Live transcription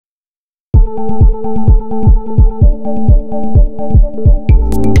Hey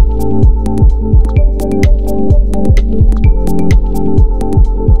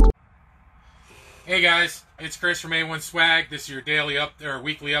guys, it's Chris from A1 Swag. This is your daily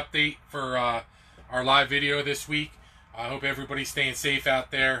weekly update for our live video this week. I hope everybody's staying safe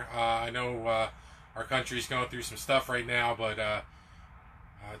out there. I know our country's going through some stuff right now, but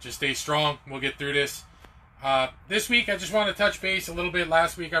just stay strong. We'll get through this. This week, I just want to touch base a little bit.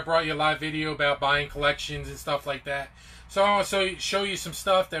 Last week, I brought you a live video about buying collections and stuff like that. So I want to show you some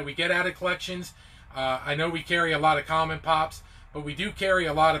stuff that we get out of collections. I know we carry a lot of common pops, but we do carry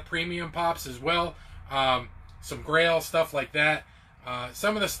a lot of premium pops as well. Some Grail, stuff like that.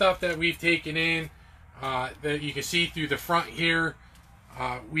 Some of the stuff that we've taken in that you can see through the front here,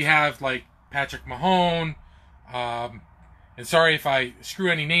 we have like Patrick Mahone, and sorry if I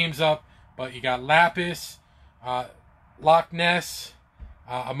screw any names up, but you got Lapis, Loch Ness,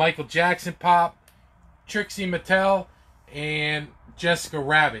 a Michael Jackson pop, Trixie Mattel, and Jessica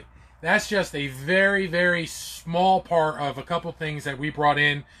Rabbit. That's just a very, very small part of a couple things that we brought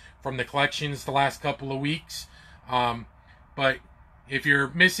in from the collections the last couple of weeks. But if you're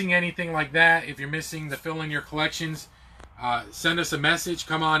missing anything like that, if you're missing the fill in your collections, send us a message.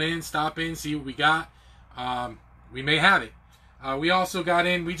 Come on in, stop in, see what we got. We may have it. We also got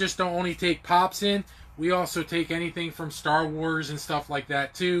in, we just don't only take pops in, we also take anything from Star Wars and stuff like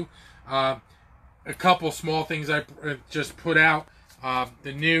that too. A couple small things I just put out.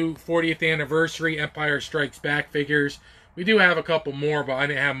 The new 40th anniversary Empire Strikes Back figures. We do have a couple more, but I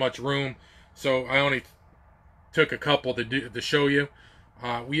didn't have much room, so I only took a couple to show you.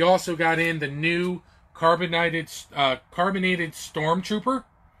 We also got in the new carbonated Stormtrooper,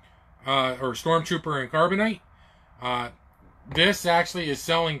 or Stormtrooper and Carbonite. This actually is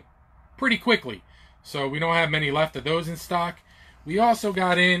selling pretty quickly, so we don't have many left of those in stock. We also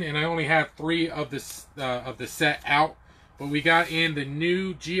got in, and I only have 3 of the set out, but we got in the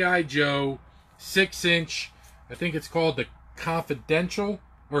new G.I. Joe 6-inch, I think it's called the Confidential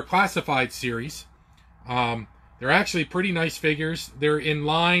or Classified series. They're actually pretty nice figures. They're in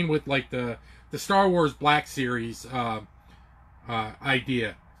line with like the Star Wars Black Series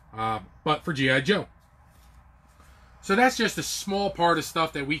idea, but for G.I. Joe. So that's just a small part of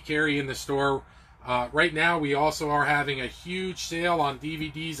stuff that we carry in the store. Right now, we also are having a huge sale on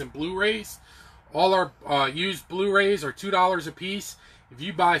DVDs and Blu-rays. All our used Blu-rays are $2 a piece. If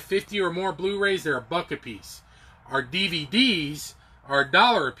you buy 50 or more Blu-rays, they're $1 a piece. Our DVDs are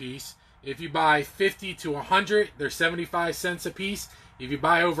 $1 a piece. If you buy 50 to 100, they're 75 cents a piece. If you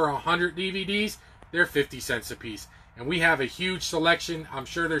buy over 100 DVDs, they're 50 cents a piece. And we have a huge selection. I'm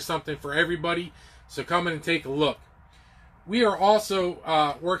sure there's something for everybody. So come in and take a look. We are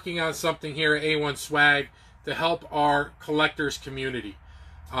also working on something here at A1 Swag to help our collectors community.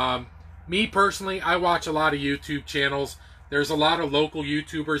 Me personally, I watch a lot of YouTube channels. There's a lot of local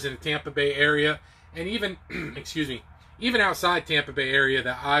YouTubers in the Tampa Bay area, and even, excuse me, even outside Tampa Bay area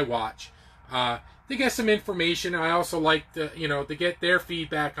that I watch to get some information. I also like to, to get their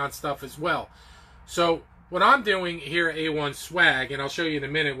feedback on stuff as well. So what I'm doing here at A1 Swag, and I'll show you in a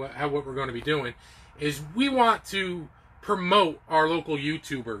minute what we're going to be doing, is we want to promote our local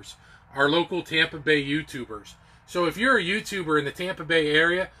YouTubers, our local Tampa Bay YouTubers. So if you're a YouTuber in the Tampa Bay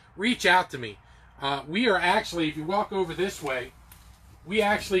area, reach out to me. We are actually, if you walk over this way, we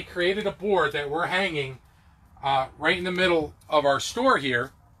actually created a board that we're hanging right in the middle of our store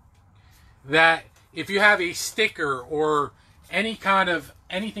here, that if you have a sticker or any kind of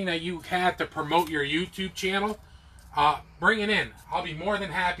anything that you had to promote your YouTube channel, bring it in. I'll be more than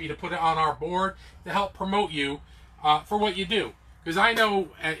happy to put it on our board to help promote you for what you do. Because I know,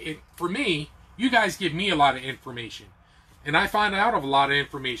 for me, you guys give me a lot of information. And I find out of a lot of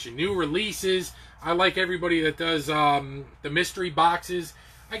information. New releases. I like everybody that does the mystery boxes.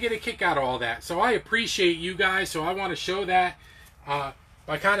 I get a kick out of all that. So I appreciate you guys. So I want to show that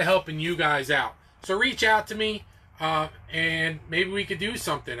by kind of helping you guys out. So reach out to me and maybe we could do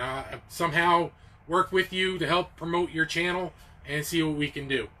something. Somehow work with you to help promote your channel and see what we can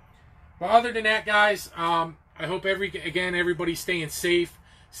do. But other than that, guys, I hope everybody's staying safe,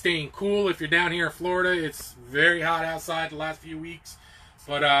 staying cool. If you're down here in Florida, it's very hot outside the last few weeks.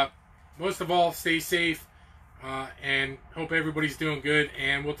 But most of all, stay safe and hope everybody's doing good.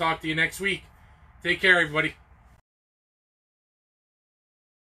 And we'll talk to you next week. Take care, everybody.